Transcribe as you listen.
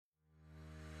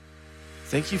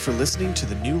Thank you for listening to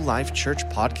the New Life Church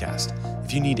podcast.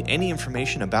 If you need any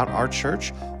information about our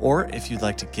church, or if you'd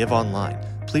like to give online,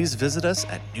 please visit us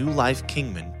at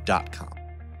newlifekingman.com.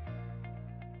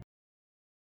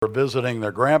 Were visiting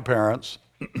their grandparents,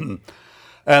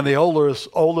 and the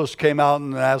oldest came out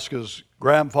and asked his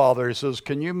grandfather, he says,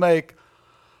 "Can you make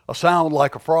a sound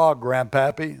like a frog,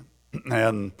 Grandpappy?"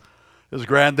 And his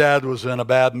granddad was in a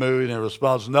bad mood, and he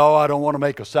responds, "No, I don't want to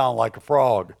make a sound like a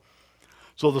frog."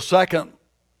 So the second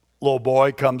little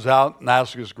boy comes out and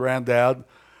asks his granddad,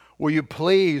 "Will you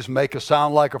please make a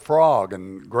sound like a frog?"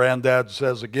 And granddad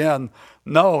says again,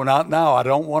 "No, not now. I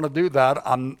don't want to do that.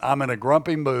 I'm in a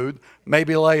grumpy mood.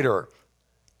 Maybe later."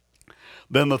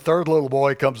 Then the third little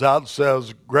boy comes out and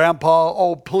says, "Grandpa,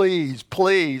 oh, please,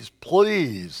 please,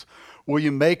 please, will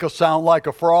you make a sound like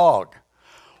a frog?"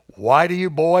 "Why do you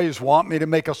boys want me to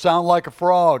make a sound like a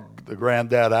frog?" the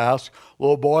granddad asks.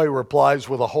 Little boy replies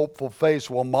with a hopeful face,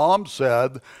 "Well, Mom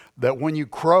said that when you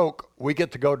croak, we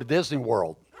get to go to Disney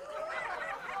World."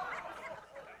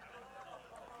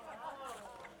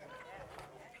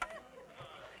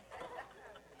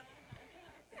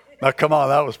 Now, come on,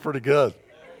 that was pretty good.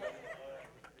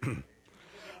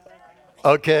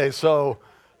 Okay, so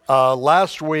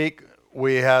last week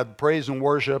we had praise and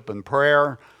worship and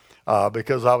prayer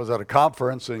because I was at a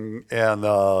conference in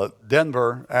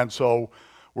Denver, and so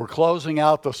we're closing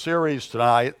out the series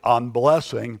tonight on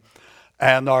blessing,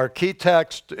 and our key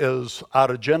text is out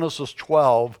of Genesis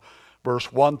 12,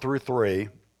 verse 1 through 3.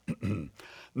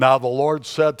 Now the Lord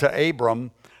said to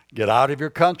Abram, "Get out of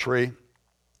your country,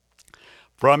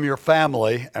 from your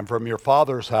family, and from your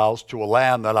father's house to a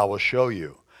land that I will show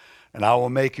you. And I will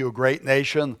make you a great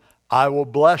nation. I will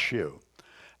bless you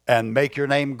and make your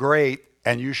name great,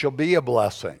 and you shall be a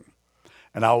blessing.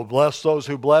 And I will bless those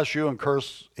who bless you and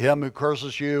curse him who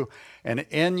curses you. And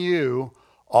in you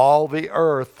all the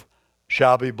earth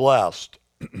shall be blessed."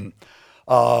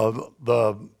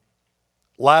 The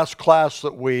last class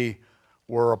that we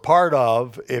were a part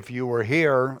of, if you were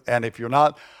here, and if you're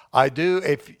not,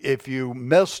 if you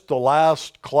missed the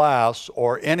last class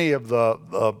or any of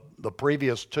the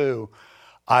previous two,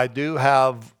 I do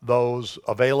have those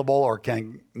available or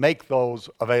can make those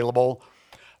available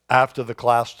after the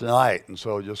class tonight. And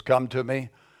so just come to me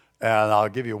and I'll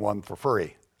give you one for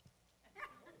free.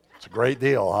 It's a great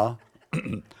deal, huh?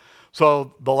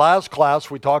 So the last class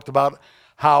we talked about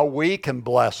how we can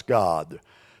bless God.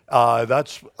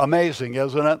 That's amazing,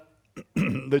 isn't it?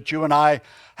 That you and I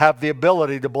have the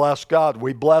ability to bless God.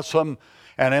 We bless him,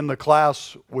 and in the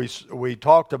class we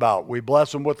talked about, we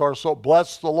bless him with our soul.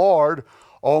 Bless the Lord,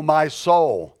 O my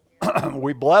soul.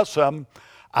 We bless him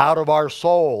out of our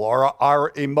soul or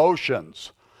our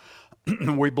emotions.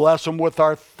 We bless him with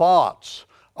our thoughts,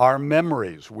 our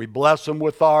memories. We bless him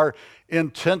with our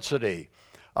intensity.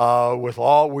 With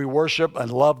all, we worship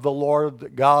and love the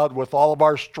Lord God with all of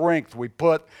our strength. We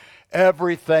put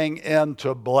everything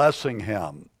into blessing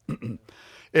him.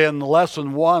 In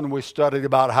lesson 1, we studied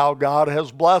about how God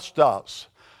has blessed us.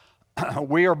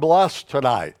 We are blessed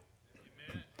tonight.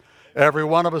 Amen. Every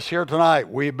one of us here tonight,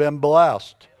 we've been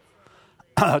blessed.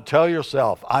 Tell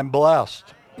yourself, I'm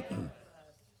blessed.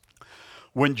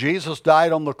 When Jesus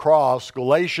died on the cross,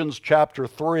 Galatians chapter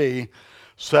 3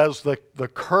 says that the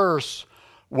curse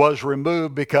was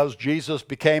removed because Jesus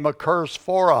became a curse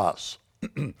for us.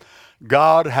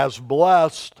 God has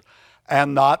blessed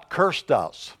and not cursed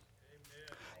us.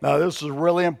 Now, this is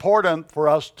really important for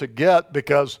us to get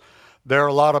because there are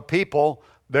a lot of people,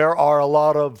 there are a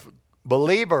lot of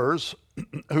believers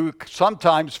who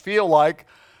sometimes feel like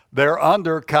they're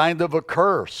under kind of a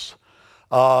curse.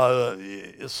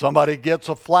 Somebody gets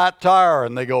a flat tire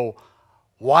and they go,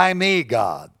 "Why me,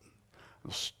 God?"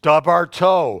 Stub our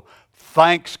toe.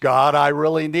 "Thanks, God, I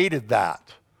really needed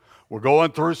that." We're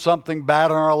going through something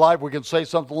bad in our life. We can say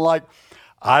something like,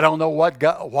 "I don't know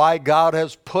why God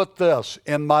has put this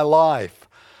in my life."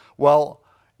 Well,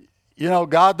 you know,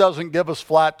 God doesn't give us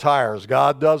flat tires.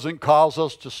 God doesn't cause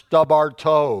us to stub our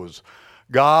toes.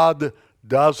 God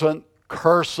doesn't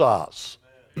curse us.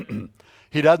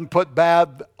 He doesn't put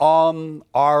bad on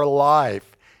our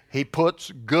life. He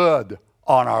puts good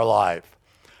on our life.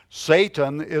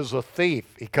 Satan is a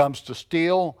thief. He comes to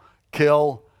steal,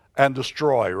 kill, and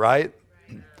destroy, right?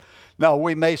 Now,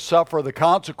 we may suffer the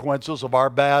consequences of our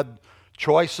bad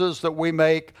choices that we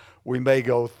make. We may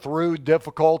go through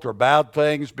difficult or bad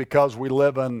things because we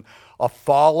live in a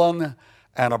fallen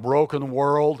and a broken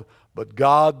world. But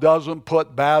God doesn't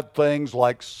put bad things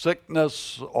like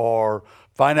sickness or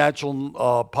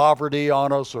financial poverty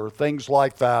on us or things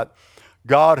like that.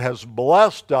 God has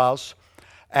blessed us,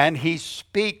 and he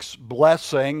speaks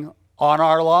blessing on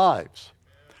our lives.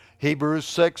 Hebrews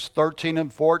 6:13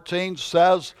 and 14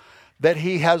 says that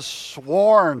he has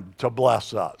sworn to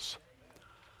bless us.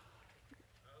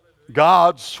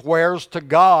 God swears to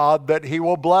God that he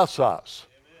will bless us.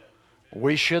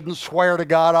 We shouldn't swear to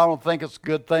God. I don't think it's a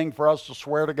good thing for us to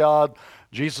swear to God.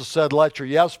 Jesus said, let your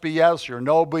yes be yes, your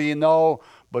no be no.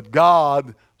 But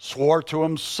God swore to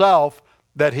himself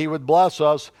that he would bless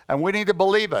us, and we need to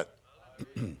believe it.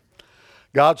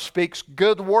 God speaks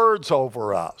good words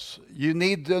over us. You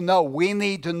need to know, we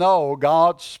need to know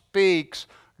God speaks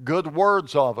good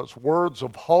words of us, words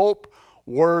of hope,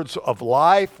 words of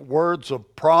life, words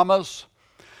of promise.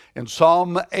 In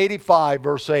Psalm 85,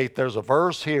 verse 8, there's a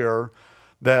verse here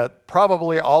that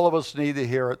probably all of us need to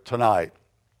hear it tonight.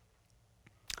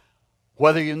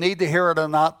 Whether you need to hear it or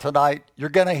not tonight, you're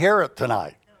going to hear it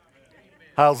tonight.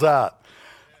 How's that?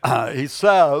 He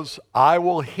says, I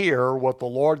will hear what the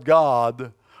Lord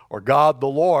God, or God the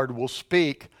Lord, will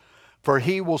speak, for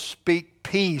he will speak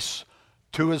peace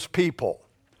to his people.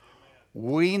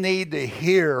 We need to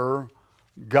hear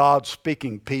God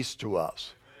speaking peace to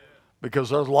us, because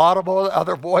there's a lot of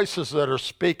other voices that are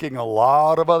speaking a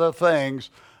lot of other things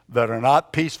that are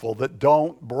not peaceful, that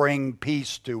don't bring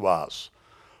peace to us.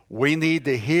 We need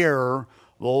to hear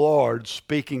the Lord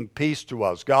speaking peace to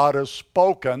us. God has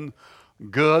spoken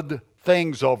good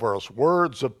things over us,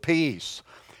 words of peace.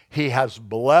 He has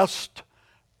blessed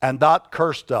and not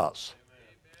cursed us.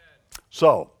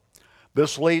 So,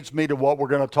 this leads me to what we're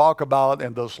going to talk about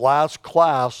in this last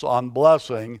class on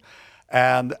blessing.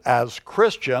 And as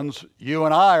Christians, you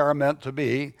and I are meant to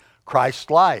be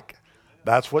Christ-like.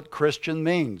 That's what Christian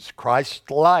means,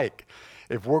 Christ-like.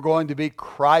 If we're going to be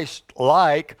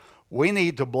Christ-like, we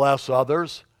need to bless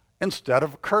others instead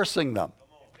of cursing them.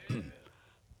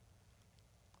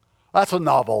 That's a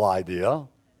novel idea,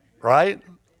 right?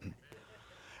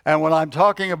 And when I'm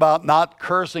talking about not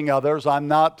cursing others, I'm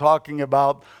not talking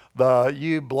about the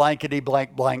you blankety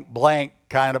blank blank blank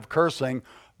kind of cursing,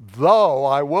 though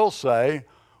I will say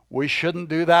we shouldn't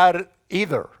do that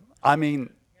either. I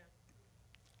mean,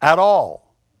 at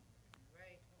all.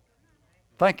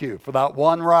 Thank you for that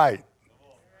one right.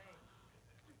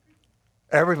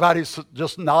 Everybody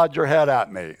just nod your head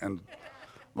at me and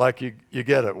like you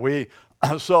get it.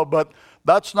 But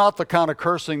that's not the kind of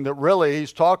cursing that really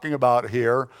he's talking about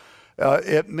here.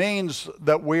 It means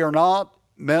that we are not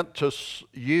meant to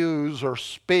use or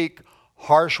speak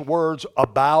harsh words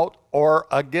about or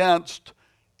against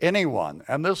anyone.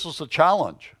 And this is a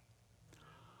challenge.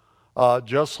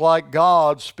 Just like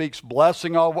God speaks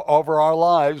blessing over our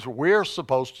lives, we're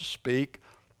supposed to speak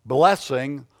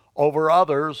blessing over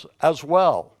others as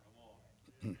well.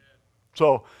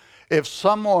 So if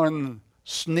someone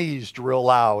sneezed real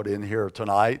loud in here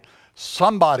tonight,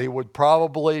 somebody would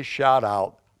probably shout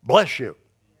out, bless you,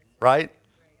 right?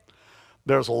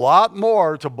 There's a lot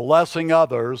more to blessing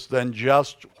others than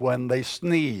just when they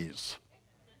sneeze.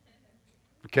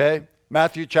 Okay?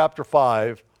 Matthew chapter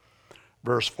 5,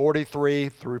 verse 43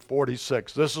 through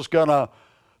 46. This is going to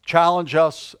challenge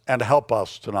us and help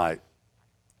us tonight.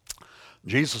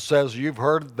 Jesus says, you've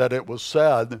heard that it was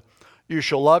said, you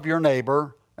shall love your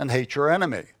neighbor and hate your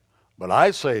enemy. But I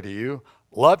say to you,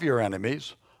 love your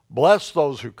enemies, bless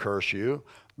those who curse you,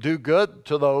 do good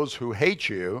to those who hate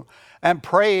you, and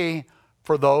pray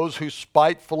for those who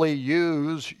spitefully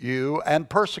use you and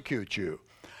persecute you,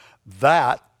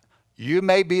 that you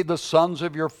may be the sons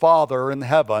of your Father in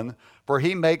heaven, for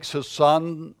he makes his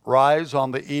sun rise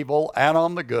on the evil and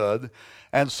on the good,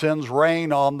 and sends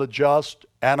rain on the just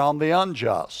and on the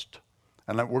unjust.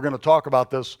 And we're going to talk about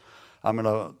this. I'm going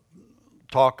to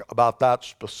talk about that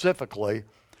specifically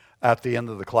at the end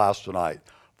of the class tonight.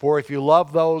 For if you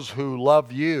love those who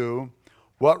love you,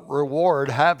 what reward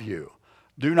have you?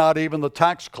 Do not even the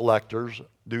tax collectors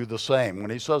do the same? When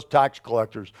he says tax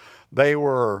collectors, they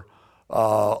were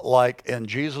like in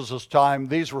Jesus' time,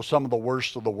 these were some of the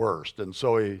worst of the worst. And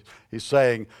so he's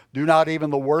saying, do not even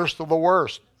the worst of the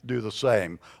worst do the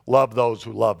same. Love those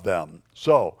who love them.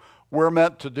 So we're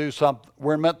meant to do something.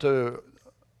 We're meant to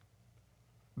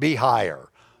be higher,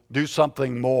 do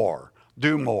something more,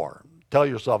 do more. Tell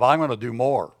yourself, I'm going to do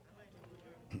more.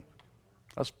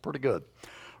 That's pretty good.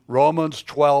 Romans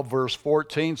 12, verse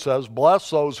 14 says, bless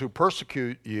those who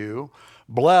persecute you,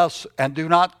 bless and do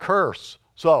not curse.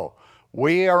 So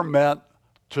we are meant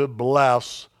to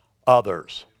bless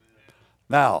others.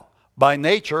 Now, by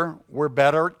nature, we're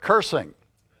better at cursing.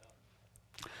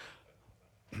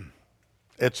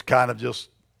 It's kind of just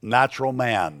natural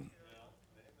man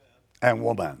and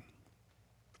woman.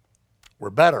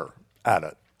 We're better at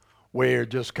it. We're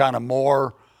just kind of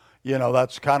more,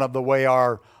 that's kind of the way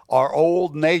our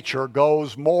old nature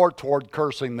goes more toward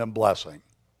cursing than blessing.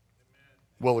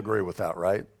 We'll agree with that,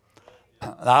 right?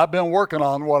 Now, I've been working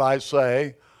on what I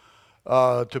say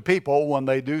to people when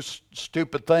they do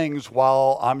stupid things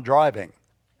while I'm driving.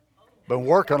 Been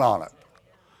working on it.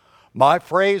 My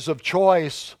phrase of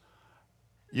choice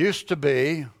used to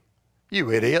be,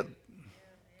 "You idiot."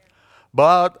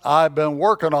 But I've been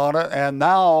working on it, and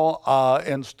now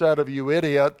instead of "you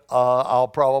idiot," I'll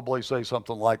probably say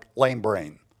something like "lame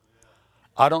brain."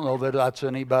 I don't know that that's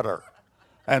any better.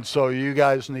 And so you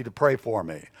guys need to pray for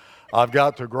me. I've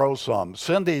got to grow some.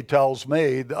 Cindy tells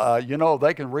me,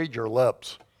 they can read your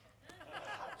lips.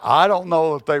 I don't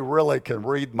know if they really can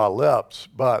read my lips,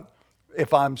 but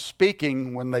if I'm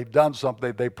speaking when they've done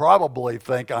something, they probably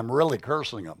think I'm really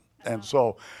cursing them. And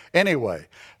so anyway,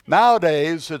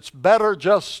 nowadays it's better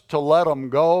just to let them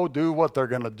go, do what they're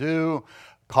going to do,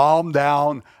 calm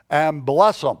down, and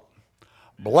bless them.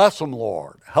 Bless them,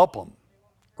 Lord. Help them.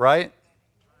 Right?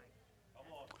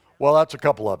 Well, that's a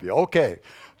couple of you. Okay.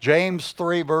 James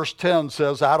 3 verse 10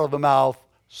 says, out of the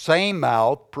same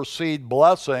mouth proceed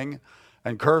blessing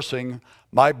and cursing.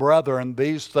 My brethren,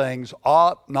 these things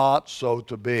ought not so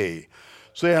to be.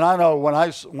 See, and I know when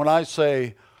I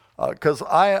say, because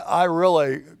I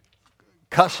really,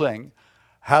 cussing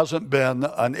hasn't been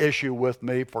an issue with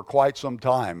me for quite some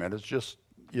time, and it's just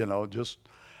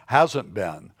hasn't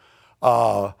been.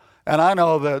 And I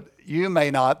know that you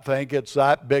may not think it's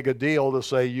that big a deal to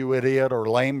say "you idiot" or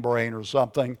 "lame brain" or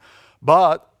something,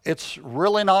 but it's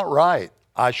really not right.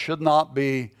 I should not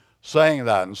be saying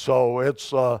that. And so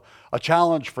it's a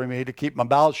challenge for me to keep my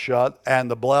mouth shut and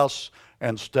to bless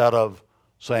instead of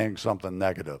saying something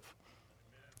negative.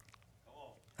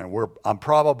 And I'm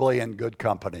probably in good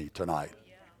company tonight.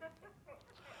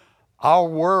 Our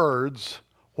words,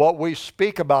 what we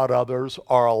speak about others,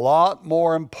 are a lot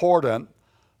more important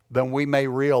than we may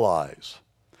realize.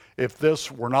 If this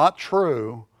were not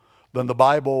true, then the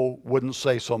Bible wouldn't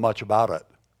say so much about it.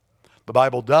 The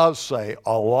Bible does say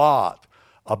a lot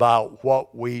about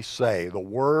what we say. The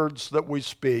words that we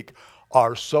speak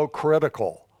are so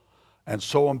critical and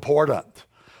so important.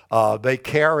 They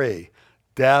carry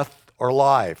death or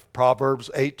life. Proverbs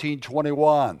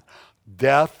 18:21.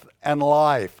 Death and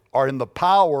life are in the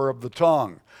power of the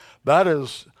tongue. That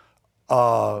is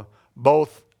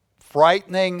both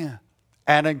frightening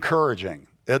and encouraging,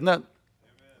 isn't it? Amen.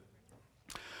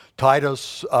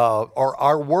 Titus, or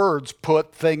our words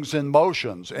put things in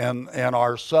motions in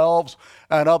ourselves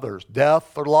and others,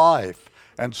 death or life.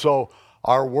 And so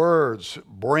our words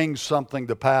bring something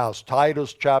to pass.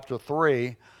 Titus chapter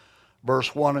 3,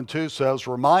 verse 1 and 2 says,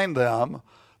 remind them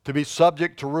to be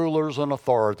subject to rulers and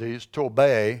authorities, to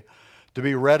obey, to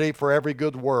be ready for every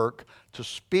good work, to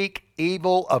speak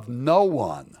evil of no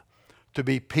one, to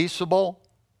be peaceable,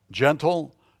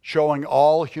 gentle, showing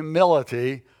all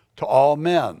humility to all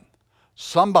men.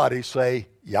 Somebody say,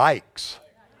 yikes.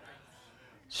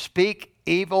 Speak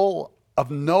evil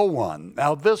of no one.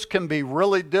 Now, this can be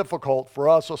really difficult for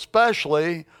us,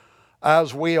 especially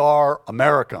as we are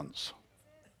Americans,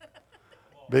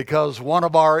 because one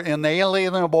of our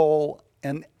inalienable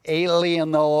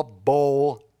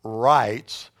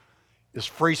rights is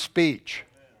free speech.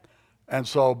 And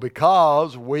so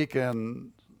because we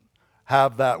can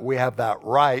have that, we have that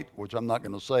right, which I'm not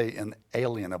going to say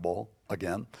inalienable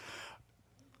again.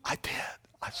 I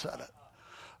said it.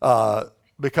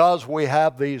 Because we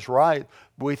have these rights,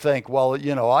 we think, well,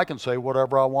 I can say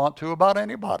whatever I want to about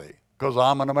anybody because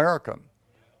I'm an American.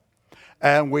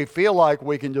 And we feel like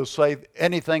we can just say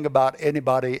anything about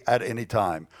anybody at any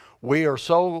time. We are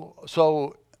so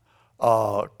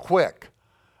quick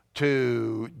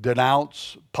to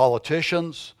denounce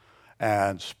politicians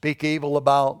and speak evil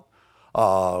about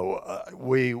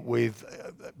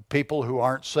people who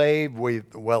aren't saved.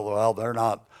 They're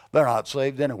not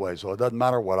saved anyway, so it doesn't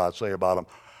matter what I say about them.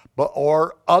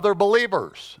 Or other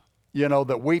believers,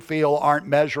 that we feel aren't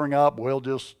measuring up. We'll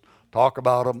just talk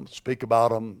about them, speak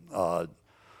about them,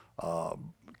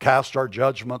 cast our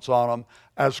judgments on them.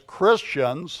 As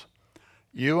Christians,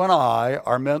 you and I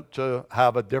are meant to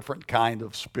have a different kind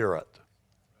of spirit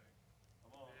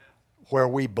where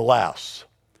we bless.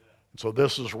 So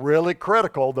this is really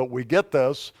critical that we get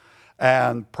this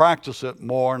and practice it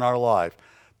more in our life.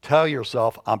 Tell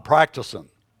yourself, I'm practicing.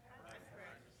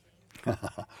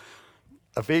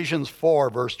 Ephesians 4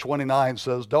 verse 29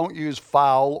 says, don't use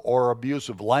foul or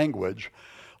abusive language.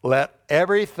 Let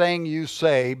everything you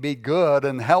say be good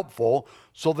and helpful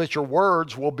so that your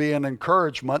words will be an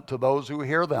encouragement to those who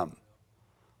hear them.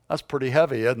 That's pretty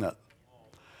heavy, isn't it?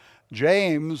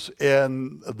 James,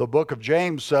 in the book of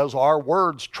James, says our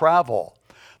words travel.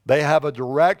 They have a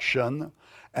direction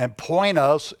and point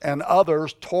us and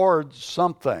others towards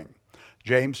something.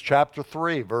 James chapter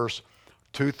 3, verse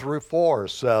 2 through 4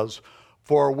 says,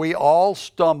 "For we all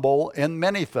stumble in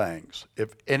many things.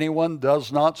 If anyone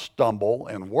does not stumble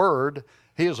in word,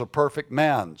 he is a perfect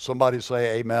man." Somebody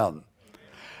say amen.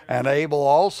 "And able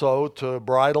also to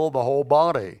bridle the whole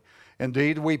body.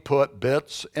 Indeed, we put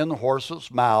bits in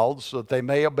horses' mouths that they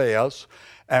may obey us,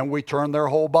 and we turn their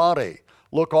whole body.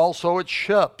 Look also at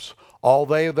ships.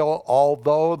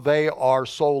 Although they are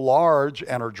so large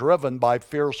and are driven by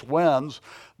fierce winds,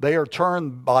 they are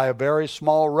turned by a very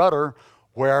small rudder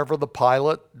wherever the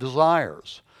pilot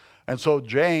desires." And so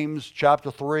James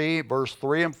chapter 3, verse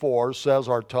 3 and 4 says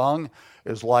our tongue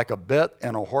is like a bit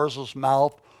in a horse's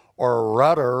mouth or a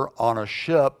rudder on a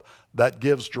ship that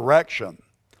gives direction.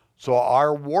 So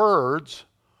our words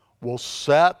will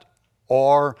set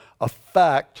or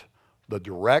affect the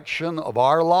direction of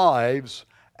our lives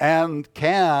and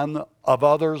can of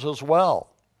others as well.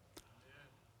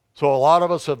 So a lot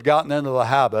of us have gotten into the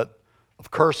habit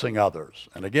of cursing others.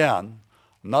 And again,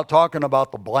 I'm not talking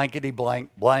about the blankety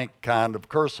blank kind of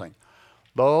cursing.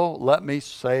 Though, let me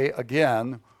say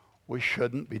again, we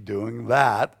shouldn't be doing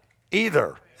that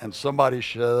either. And somebody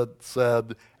should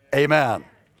said, amen.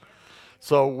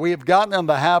 So we've gotten in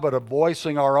the habit of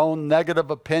voicing our own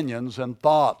negative opinions and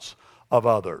thoughts of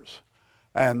others.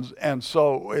 And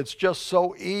so it's just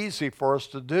so easy for us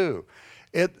to do.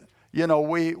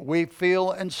 We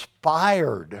feel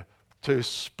inspired to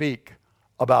speak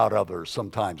about others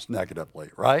sometimes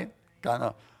negatively, right? Kind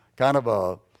of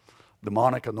a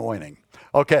demonic anointing.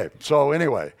 Okay, so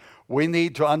anyway, we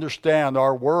need to understand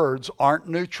our words aren't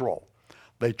neutral.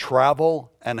 They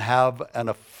travel and have an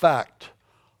effect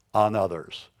on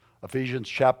others. Ephesians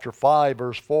chapter 5,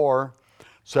 verse 4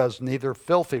 says, "Neither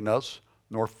filthiness,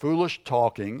 nor foolish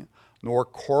talking, nor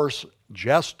coarse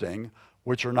jesting,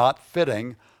 which are not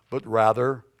fitting, but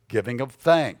rather giving of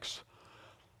thanks."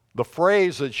 The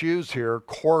phrase that's used here,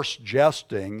 coarse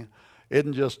jesting,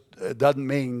 it doesn't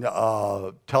mean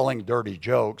telling dirty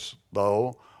jokes,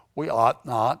 though. We ought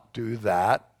not do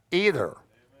that either.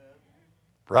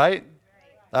 Right?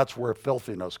 That's where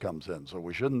filthiness comes in. So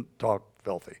we shouldn't talk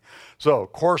filthy. So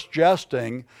coarse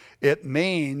jesting, it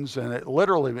means, and it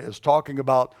literally is talking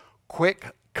about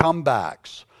quick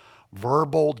comebacks,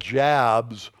 verbal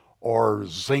jabs, or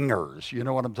zingers. You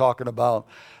know what I'm talking about?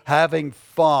 Having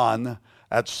fun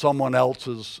at someone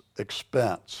else's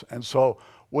expense. And so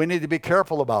we need to be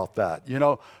careful about that.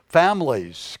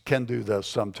 Families can do this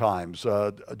sometimes.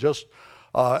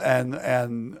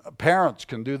 And parents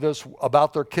can do this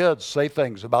about their kids, say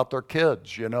things about their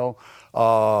kids, and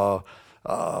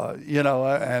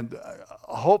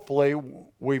hopefully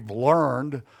we've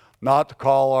learned not to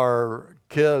call our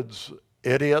kids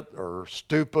idiot or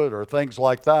stupid or things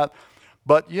like that.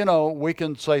 But, we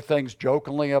can say things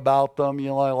jokingly about them,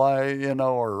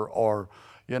 or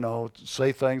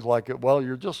say things like, well,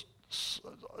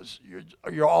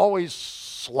 you're always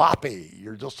sloppy.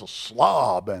 You're just a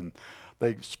slob. And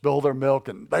they spill their milk,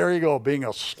 and there you go, being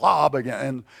a slob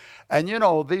again. And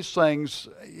these things,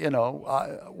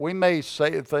 we may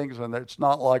say things, and it's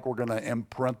not like we're going to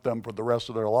imprint them for the rest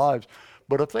of their lives.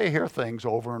 But if they hear things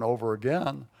over and over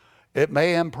again, it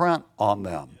may imprint on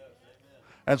them.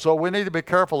 And so we need to be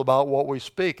careful about what we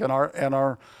speak in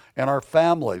our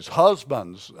families.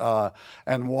 Husbands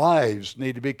and wives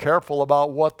need to be careful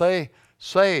about what they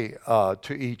say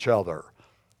to each other,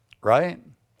 right?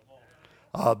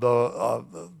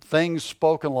 The things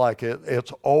spoken like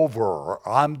it's over, or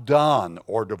I'm done,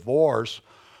 or divorce,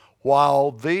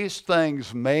 while these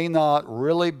things may not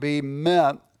really be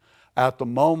meant at the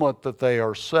moment that they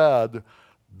are said,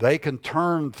 they can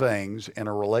turn things in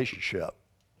a relationship.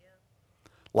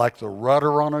 Like the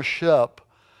rudder on a ship,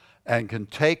 and can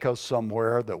take us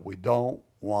somewhere that we don't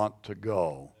want to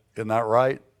go. Isn't that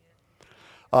right?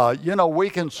 We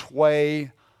can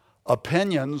sway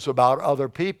opinions about other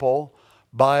people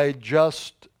by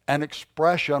just an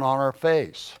expression on our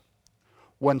face.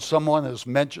 When someone is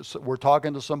mentioned, we're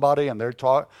talking to somebody and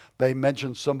they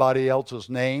mention somebody else's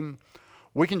name,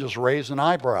 we can just raise an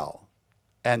eyebrow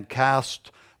and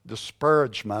cast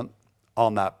disparagement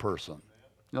on that person.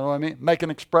 You know what I mean? Make an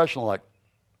expression like,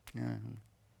 yeah.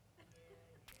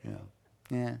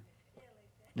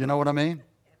 You know what I mean?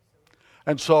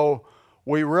 And so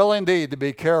we really need to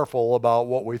be careful about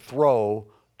what we throw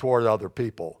toward other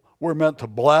people. We're meant to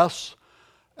bless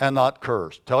and not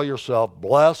curse. Tell yourself,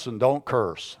 bless and don't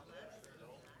curse.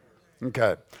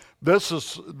 Okay. This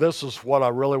is what I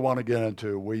really want to get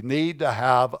into. We need to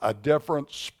have a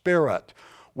different spirit.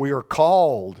 We are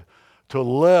called to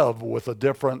live with a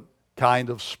different kind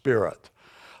of spirit.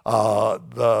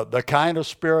 The kind of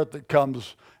spirit that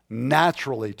comes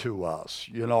naturally to us.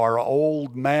 You know, our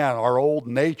old man, our old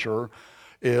nature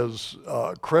is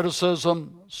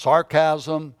criticism,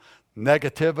 sarcasm,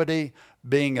 negativity,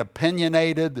 being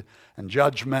opinionated, and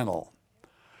judgmental.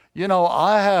 You know,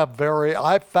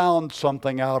 I found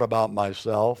something out about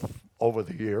myself over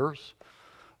the years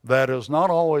that is not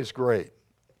always great.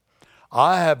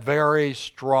 I have very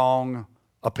strong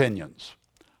opinions.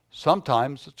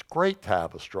 Sometimes it's great to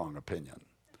have a strong opinion.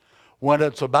 When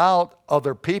it's about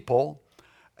other people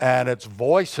and it's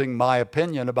voicing my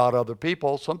opinion about other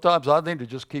people, sometimes I need to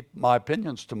just keep my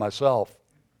opinions to myself.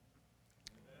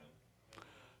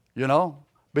 You know,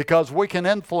 because we can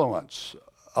influence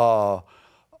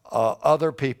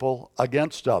other people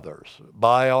against others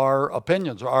by our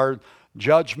opinions, our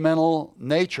judgmental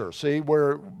nature. See,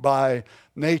 we're by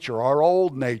nature, our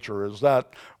old nature is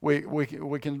that we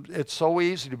can. It's so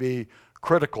easy to be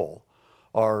critical,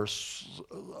 or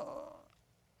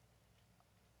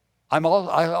I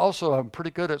also am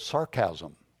pretty good at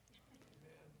sarcasm,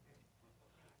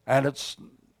 and it's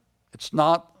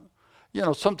not, you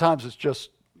know, sometimes it's just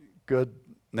good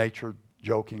natured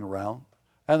joking around,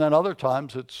 and then other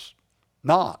times it's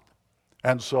not,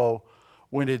 and so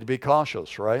we need to be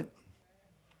cautious, right?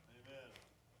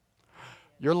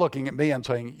 You're looking at me and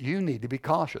saying, you need to be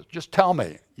cautious. Just tell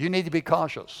me, you need to be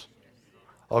cautious.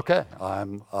 Okay, I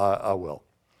will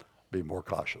be more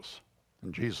cautious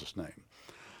in Jesus' name.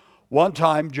 One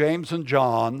time, James and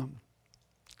John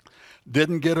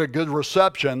didn't get a good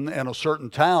reception in a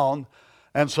certain town,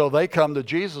 and so they come to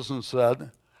Jesus and said,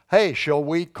 hey, shall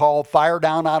we call fire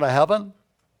down out of heaven?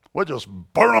 We'll just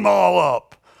burn them all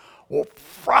up. We'll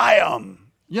fry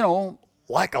them, you know,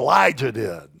 like Elijah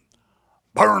did.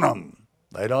 Burn them.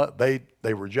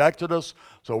 They rejected us,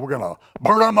 so we're going to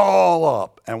burn them all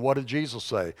up. And what did Jesus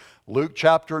say? Luke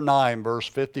chapter 9, verse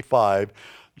 55,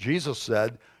 Jesus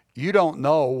said, you don't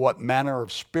know what manner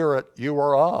of spirit you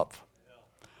are of.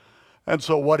 And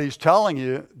so what he's telling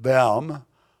you, them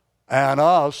and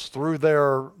us, through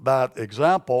that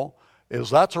example, is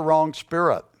that's a wrong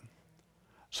spirit.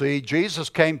 See, Jesus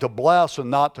came to bless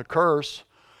and not to curse.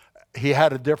 He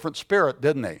had a different spirit,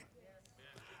 didn't he?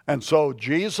 And so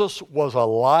Jesus was a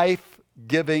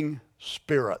life-giving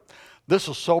spirit. This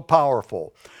is so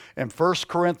powerful. In 1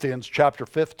 Corinthians chapter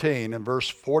 15 and verse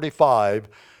 45,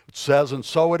 it says, and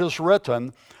so it is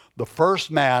written, the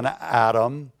first man,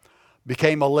 Adam,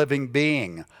 became a living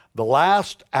being. The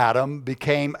last Adam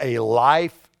became a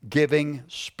life-giving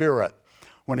spirit.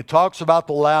 When it talks about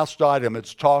the last Adam,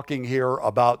 it's talking here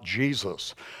about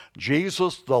Jesus.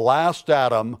 Jesus, the last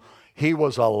Adam, he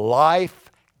was a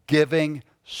life-giving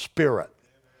spirit.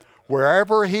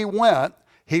 Wherever he went,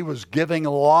 he was giving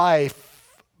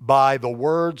life by the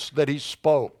words that he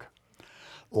spoke.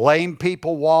 Lame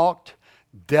people walked,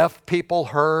 deaf people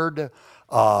heard,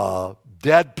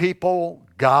 dead people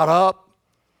got up,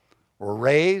 were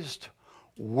raised,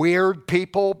 weird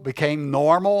people became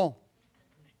normal,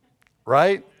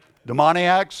 right?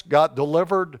 Demoniacs got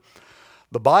delivered.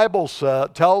 The Bible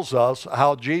tells us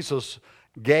how Jesus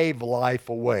gave life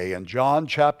away. In John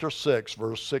chapter 6,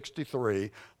 verse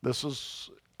 63, this is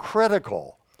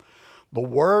critical. The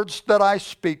words that I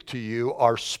speak to you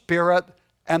are spirit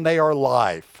and they are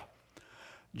life.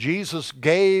 Jesus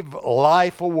gave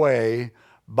life away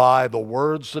by the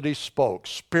words that he spoke,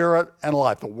 spirit and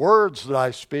life. The words that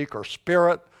I speak are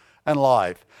spirit and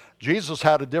life. Jesus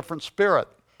had a different spirit,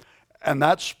 and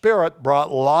that spirit brought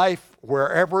life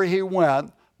wherever he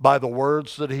went by the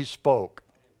words that he spoke.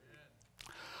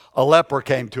 A leper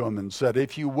came to him and said,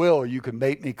 if you will, you can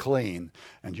make me clean.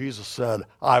 And Jesus said,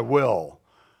 I will.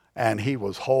 And he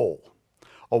was whole.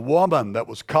 A woman that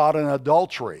was caught in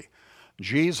adultery,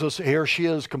 Jesus, here she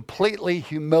is completely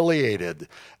humiliated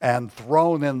and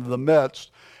thrown into the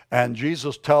midst. And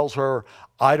Jesus tells her,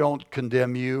 I don't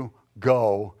condemn you,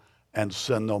 go and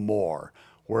sin no more.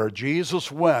 Where Jesus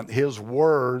went, his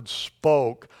words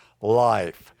spoke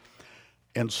life.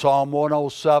 In Psalm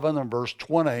 107 and verse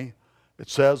 20, it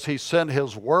says he sent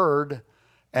his word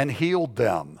and healed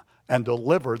them and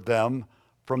delivered them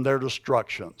from their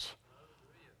destructions.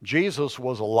 Jesus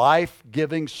was a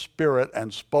life-giving spirit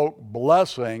and spoke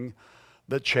blessing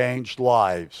that changed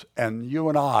lives. And you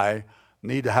and I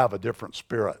need to have a different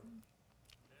spirit.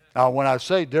 Now, when I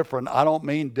say different, I don't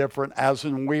mean different as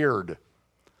in weird.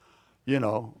 You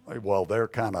know, well, they're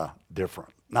kind of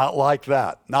different. Not like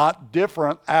that. Not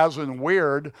different as in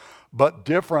weird, but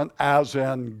different as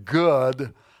in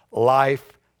good,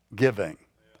 life-giving.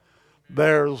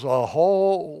 There's a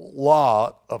whole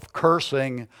lot of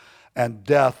cursing and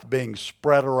death being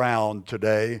spread around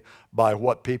today by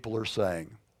what people are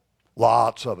saying.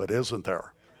 Lots of it, isn't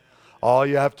there? All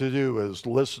you have to do is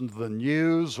listen to the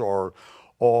news or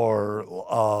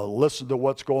listen to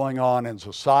what's going on in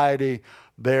society.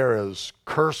 There is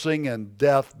cursing and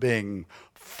death being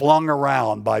flung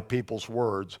around by people's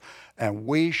words, and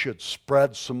we should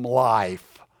spread some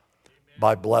life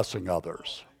by blessing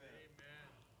others.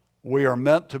 We are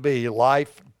meant to be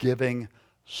life-giving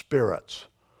spirits.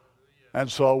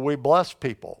 And so we bless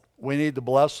people. We need to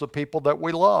bless the people that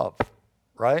we love,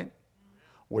 right?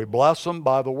 We bless them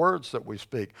by the words that we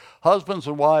speak. Husbands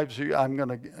and wives, I'm going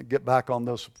to get back on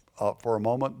this for a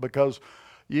moment, because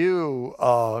you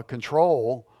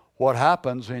control what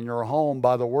happens in your home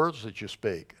by the words that you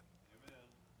speak. Amen.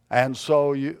 And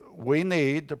so we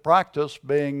need to practice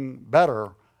being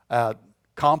better at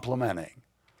complimenting,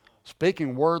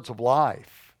 speaking words of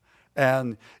life.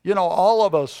 And, all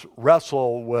of us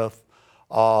wrestle with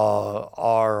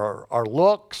our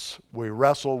looks. We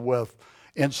wrestle with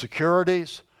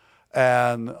insecurities.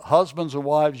 And husbands and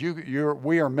wives,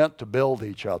 we are meant to build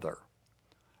each other.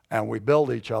 And we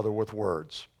build each other with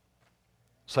words.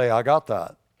 Say, I got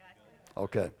that.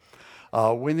 Okay.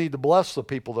 We need to bless the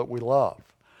people that we love.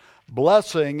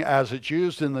 Blessing, as it's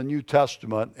used in the New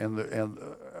Testament,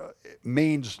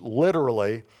 means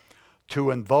literally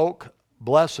to invoke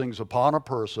blessings upon a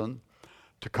person,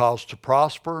 to cause to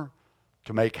prosper,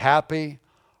 to make happy,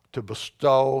 to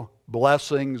bestow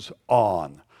blessings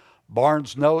on.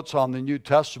 Barnes' notes on the New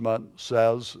Testament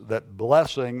says that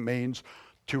blessing means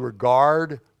to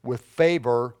regard with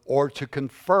favor or to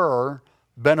confer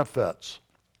benefits.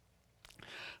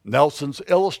 Nelson's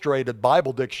Illustrated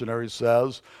Bible Dictionary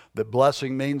says that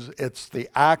blessing means it's the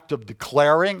act of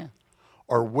declaring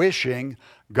or wishing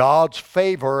God's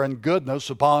favor and goodness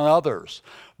upon others.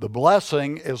 The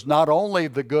blessing is not only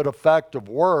the good effect of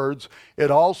words,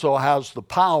 it also has the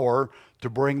power to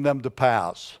bring them to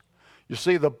pass. You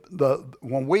see,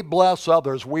 when we bless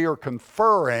others, we are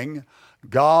conferring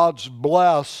God's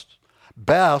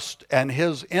best and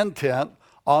His intent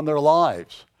on their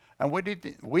lives. And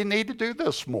we need to do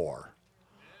this more.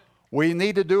 We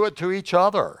need to do it to each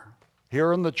other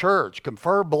here in the church.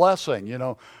 Confer blessing.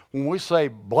 When we say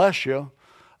bless you,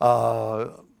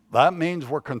 that means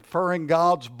we're conferring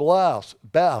God's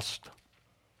blessing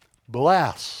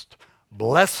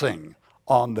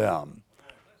on them.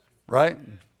 Right?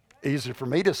 Easy for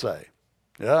me to say.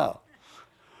 Yeah.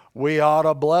 We ought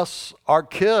to bless our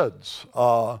kids.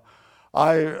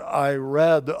 I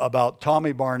read about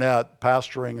Tommy Barnett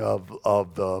pastoring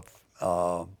of the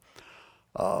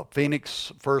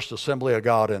Phoenix First Assembly of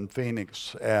God in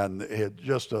Phoenix, and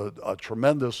just a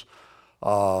tremendous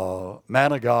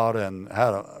man of God, and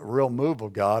had a real move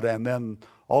of God, and then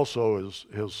also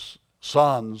his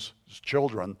sons, his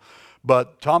children.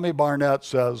 But Tommy Barnett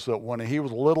says that when he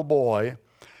was a little boy,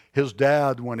 his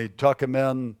dad, when he'd tuck him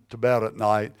in to bed at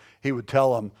night, he would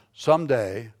tell him,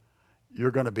 someday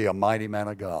you're going to be a mighty man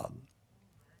of God.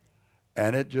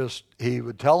 And he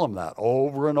would tell him that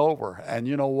over and over. And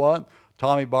you know what?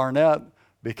 Tommy Barnett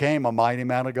became a mighty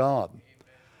man of God. Amen.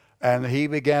 And he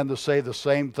began to say the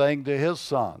same thing to his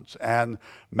sons. And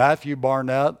Matthew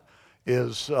Barnett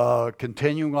is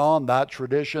continuing on that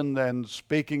tradition and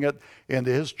speaking it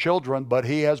into his children, but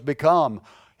he has become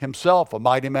himself a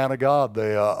mighty man of God.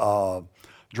 The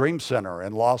Dream Center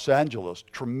in Los Angeles,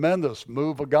 tremendous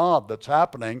move of God that's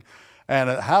happening, and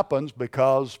it happens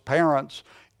because parents'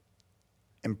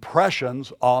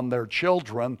 impressions on their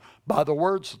children by the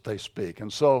words that they speak.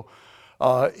 And so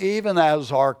even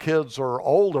as our kids are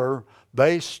older,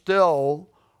 they still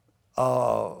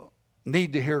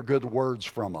need to hear good words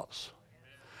from us.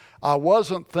 I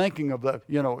wasn't thinking of that,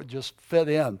 it just fit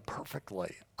in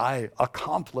perfectly. I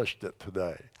accomplished it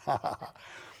today.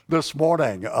 This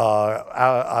morning,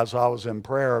 as I was in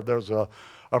prayer, there's a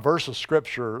verse of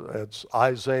Scripture. It's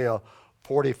Isaiah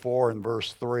 44 and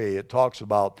verse 3. It talks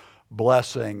about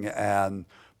blessing and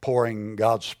pouring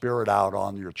God's Spirit out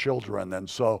on your children. And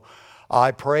so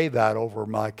I pray that over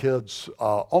my kids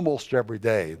almost every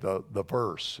day, the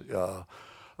verse.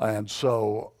 And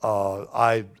so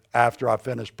after I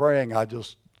finished praying,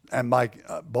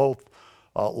 both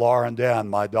Laura and Dan,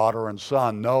 my daughter and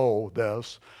son, know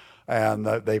this, and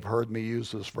they've heard me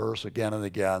use this verse again and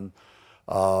again.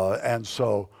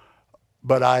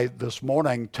 But I this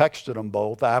morning texted them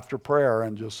both after prayer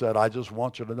and just said, I just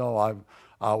want you to know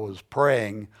I was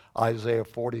praying Isaiah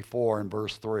 44 and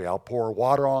verse 3. I'll pour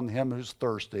water on him who's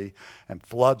thirsty and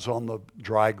floods on the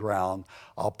dry ground.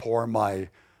 I'll pour my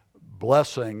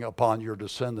blessing upon your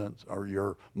descendants,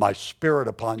 or my Spirit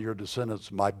upon your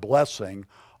descendants, my blessing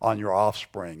on your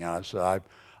offspring. And I said,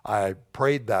 I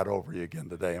prayed that over you again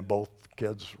today. And both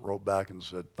kids wrote back and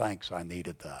said, thanks, I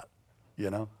needed that,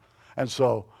 And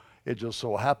so It just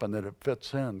so happened that it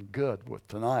fits in good with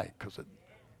tonight because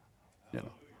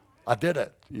I did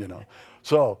it,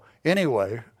 So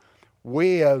anyway,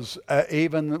 we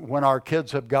even when our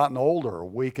kids have gotten older,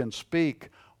 we can speak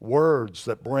words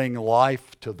that bring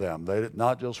life to them.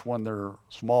 Not just when they're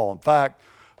small. In fact,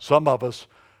 some of us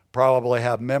probably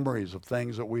have memories of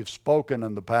things that we've spoken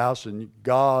in the past, and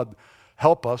God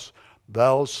help us.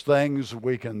 Those things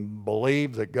we can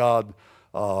believe that God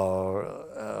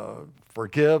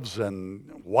forgives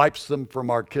and wipes them from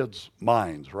our kids'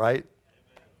 minds, right?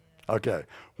 Okay.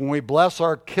 When we bless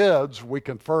our kids, we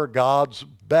confer God's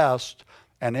best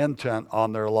and intent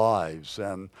on their lives.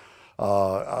 And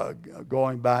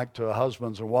going back to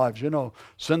husbands and wives,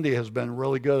 Cindy has been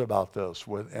really good about this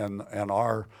in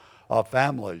our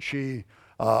family.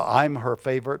 I'm her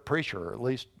favorite preacher. At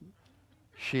least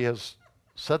she has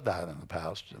said that in the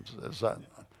past.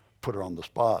 Put her on the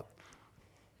spot.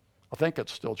 I think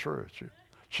it's still true.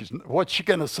 What's she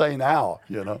going to say now?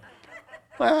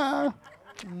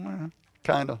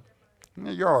 Kind of.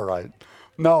 You're all right.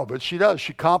 No, but she does.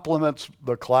 She compliments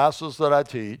the classes that I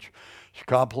teach. She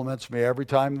compliments me every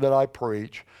time that I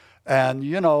preach. And,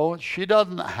 she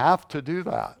doesn't have to do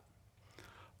that.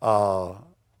 But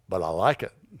I like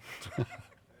it.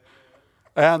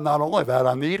 And not only that,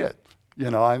 I need it.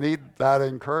 I need that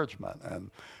encouragement.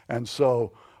 And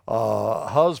so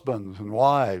husbands and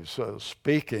wives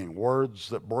speaking words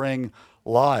that bring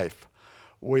life.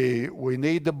 We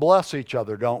need to bless each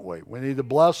other, don't we? We need to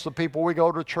bless the people we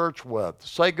go to church with.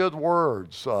 Say good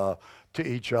words to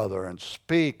each other and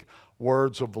speak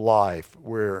words of life.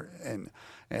 We are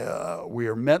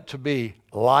meant to be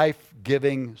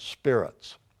life-giving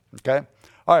spirits. Okay?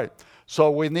 All right. So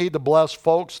we need to bless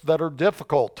folks that are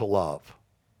difficult to love.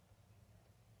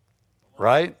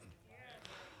 Right?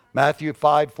 Matthew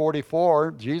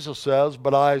 5:44, Jesus says,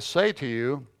 "But I say to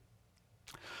you,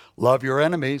 love your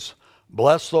enemies,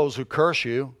 bless those who curse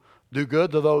you, do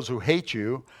good to those who hate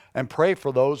you, and pray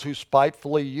for those who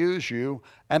spitefully use you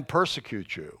and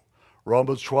persecute you."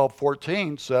 Romans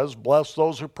 12:14 says, "Bless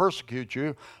those who persecute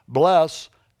you, bless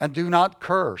and do not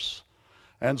curse."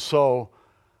 And so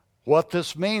what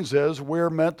this means is we're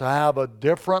meant to have a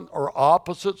different or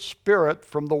opposite spirit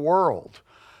from the world.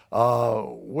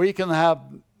 We can have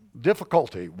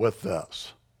difficulty with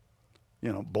this,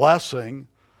 blessing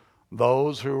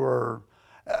those who are,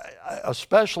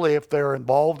 especially if they're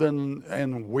involved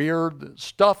in weird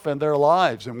stuff in their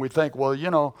lives. And we think,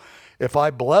 well, if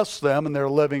I bless them and they're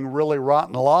living really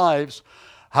rotten lives,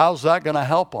 how's that going to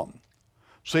help them?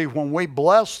 See, when we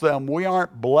bless them, we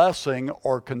aren't blessing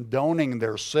or condoning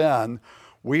their sin.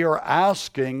 We are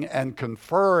asking and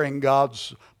conferring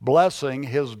God's blessing,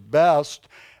 His best,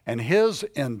 and His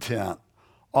intent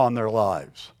on their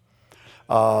lives.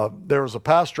 There was a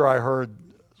pastor I heard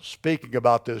speaking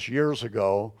about this years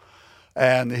ago,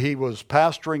 and he was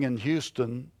pastoring in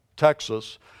Houston,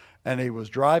 Texas, and he was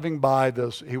driving by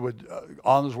this,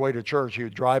 on his way to church, he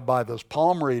would drive by this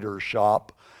palm reader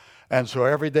shop, and so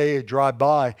every day he'd drive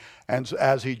by, and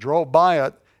as he drove by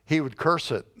it, he would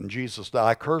curse it in Jesus' name.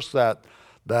 I curse that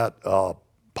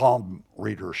palm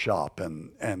reader shop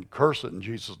and curse it in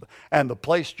Jesus' name. And the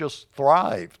place just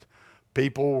thrived.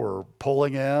 People were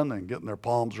pulling in and getting their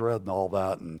palms read and all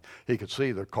that, and he could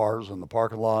see the cars in the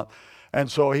parking lot. And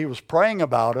so he was praying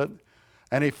about it,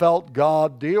 and he felt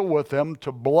God deal with him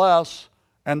to bless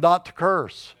and not to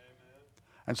curse. Amen.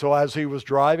 And so as he was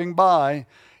driving by,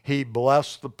 he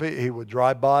would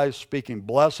drive by speaking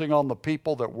blessing on the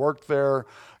people that worked there,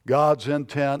 God's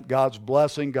intent, God's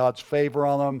blessing, God's favor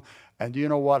on them. And do you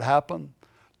know what happened?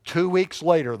 2 weeks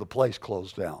later, the place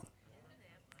closed down.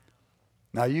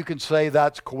 Now, you can say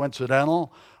that's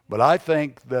coincidental, but I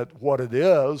think that what it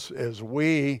is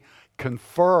we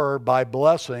confer by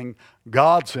blessing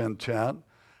God's intent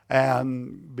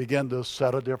and begin to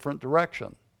set a different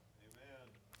direction.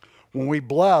 Amen. When we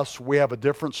bless, we have a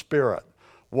different spirit,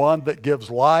 one that gives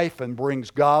life and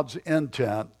brings God's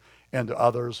intent into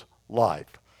others'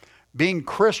 life. Being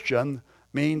Christian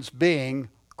means being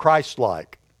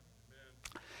Christ-like.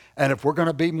 Amen. And if we're going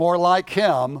to be more like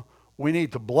Him, we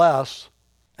need to bless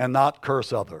and not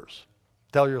curse others.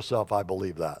 Tell yourself, I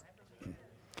believe that.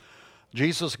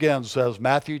 Jesus again says,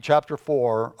 chapter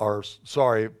 5,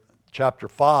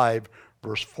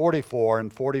 verse 44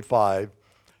 and 45,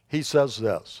 He says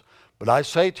this, "But I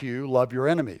say to you, love your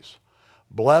enemies.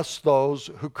 Bless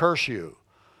those who curse you.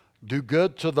 Do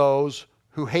good to those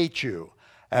who hate you,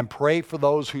 and pray for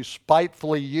those who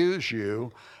spitefully use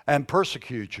you and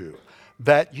persecute you,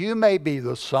 that you may be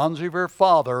the sons of your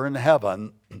Father in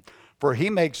heaven. For He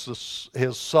makes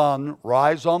His sun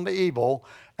rise on the evil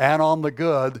and on the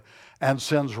good, and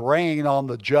sends rain on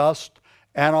the just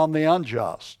and on the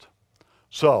unjust.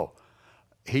 So,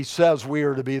 he says we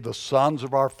are to be the sons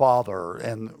of our Father,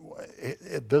 and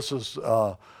this is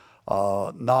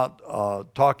not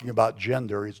talking about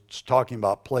gender. He's talking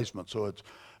about placement. So it's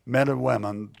men and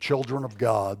women, children of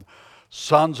God,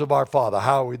 sons of our Father.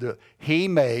 How we do it? He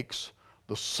makes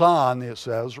the sun, it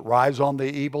says, rise on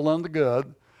the evil and the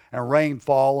good, and rain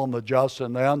fall on the just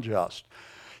and the unjust.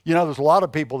 You know, there's a lot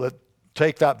of people that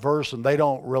take that verse and they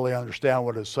don't really understand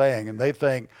what it's saying, and they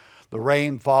think the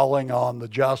rain falling on the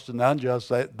just and the unjust,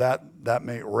 that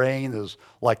may, rain is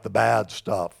like the bad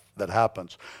stuff that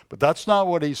happens. But that's not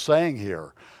what he's saying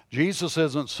here. Jesus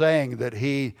isn't saying that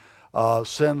he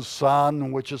sends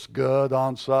sun, which is good,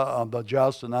 on the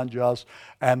just and unjust,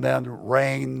 and then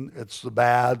rain, it's the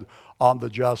bad, on the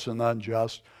just and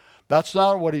unjust. That's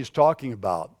not what he's talking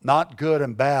about. Not good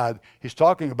and bad. He's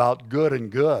talking about good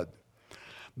and good.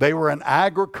 They were an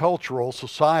agricultural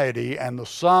society, and the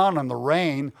sun and the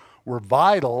rain were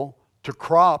vital to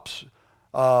crops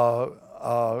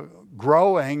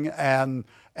growing and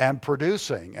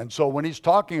producing. And so when he's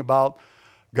talking about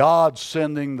God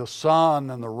sending the sun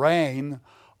and the rain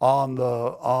on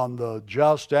the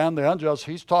just and the unjust,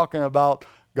 he's talking about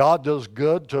God does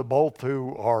good to both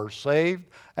who are saved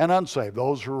and unsaved.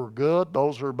 Those who are good,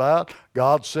 those who are bad,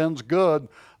 God sends good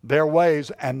their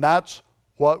ways, and that's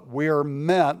what we're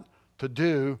meant to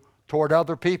do toward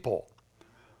other people.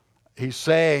 He's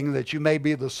saying that you may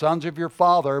be the sons of your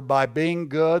Father by being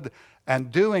good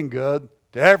and doing good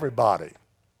to everybody.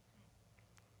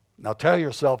 Now tell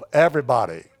yourself,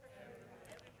 everybody.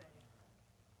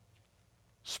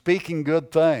 Speaking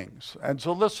good things. And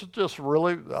so this just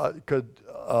really could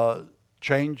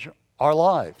change our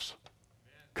lives,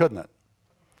 couldn't it?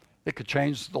 It could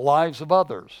change the lives of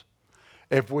others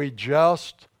if we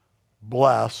just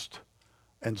blessed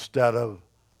instead of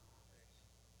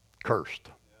cursed.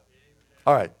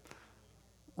 All right,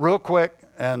 real quick,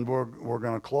 and we're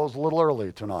going to close a little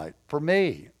early tonight. For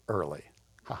me, early.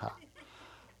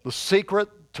 The secret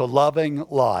to loving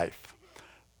life.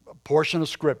 A portion of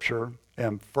Scripture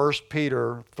in 1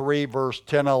 Peter 3, verse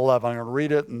 10 and 11. I'm going to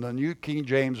read it in the New King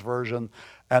James Version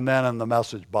and then in the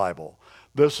Message Bible.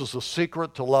 This is the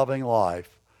secret to loving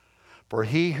life. For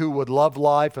he who would love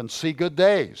life and see good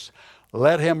days,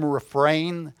 let him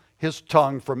refrain his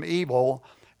tongue from evil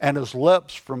and his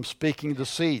lips from speaking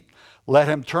deceit. Let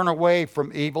him turn away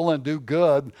from evil and do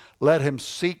good. Let him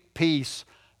seek peace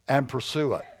and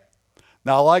pursue it.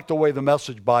 Now, I like the way the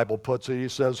Message Bible puts it. He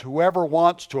says, whoever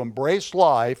wants to embrace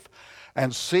life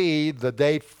and see the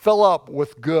day fill up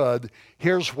with good,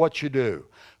 here's what you do.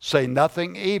 Say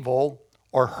nothing evil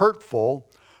or hurtful,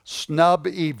 snub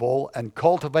evil, and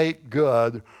cultivate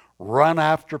good. Run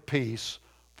after peace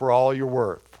for all you're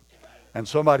worth. And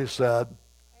somebody said,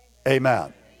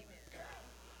 Amen.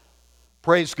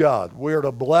 Praise God. We're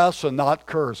to bless and not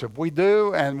curse. If we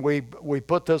do, and we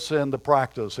put this into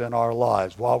practice in our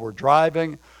lives while we're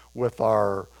driving, with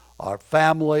our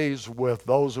families, with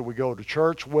those that we go to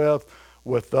church with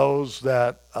those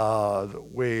that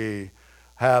we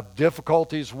have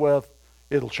difficulties with,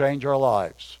 it'll change our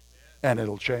lives and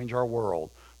it'll change our world,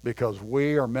 because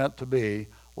we are meant to be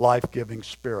life-giving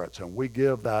spirits, and we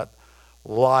give that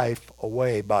life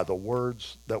away by the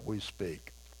words that we speak.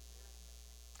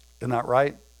 Isn't that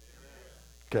right?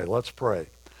 Okay, let's pray.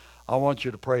 I want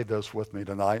you to pray this with me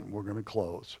tonight, and we're going to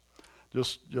close.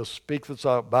 Just speak this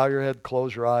out. Bow your head,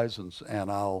 close your eyes,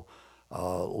 and I'll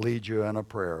lead you in a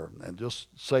prayer. And just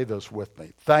say this with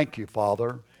me. Thank you,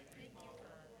 Father,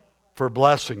 for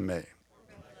blessing me.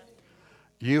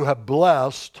 You have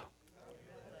blessed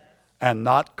and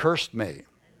not cursed me.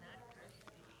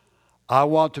 I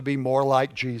want to be more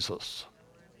like Jesus.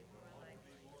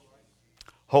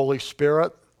 Holy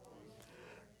Spirit,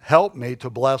 help me to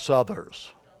bless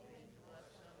others,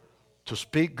 to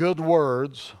speak good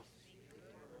words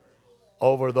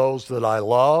over those that I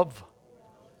love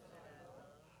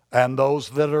and those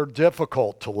that are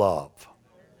difficult to love.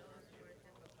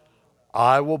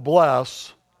 I will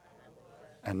bless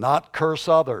and not curse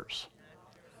others.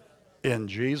 In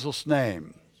Jesus'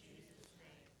 name,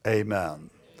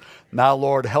 amen. Now,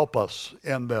 Lord, help us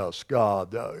in this,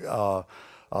 God.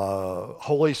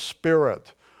 Holy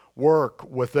Spirit, work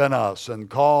within us and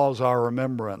cause our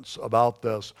remembrance about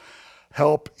this.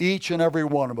 Help each and every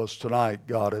one of us tonight,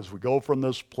 God, as we go from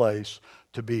this place,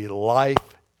 to be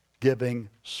life-giving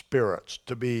spirits,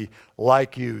 to be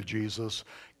like you, Jesus,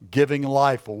 giving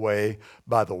life away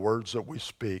by the words that we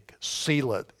speak.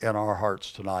 Seal it in our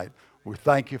hearts tonight. We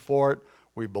thank you for it.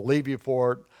 We believe you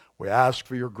for it. We ask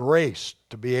for your grace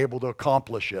to be able to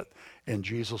accomplish it in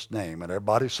Jesus' name. And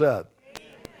everybody said,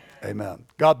 Amen.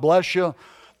 God bless you.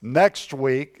 Next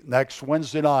week, next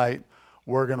Wednesday night,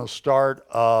 we're going to start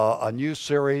a new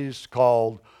series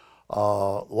called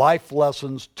Life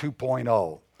Lessons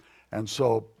 2.0. And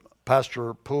so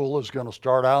Pastor Poole is going to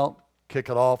start out, kick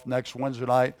it off next Wednesday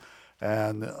night,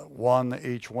 and one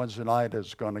each Wednesday night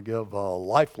is going to give a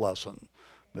life lesson,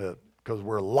 because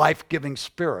we're life-giving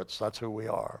spirits. That's who we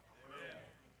are. Amen.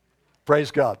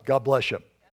 Praise God. God bless you.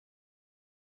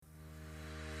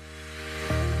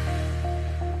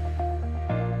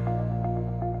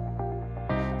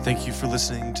 Thank you for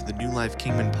listening to the New Life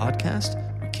Kingman podcast.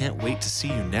 We can't wait to see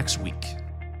you next week.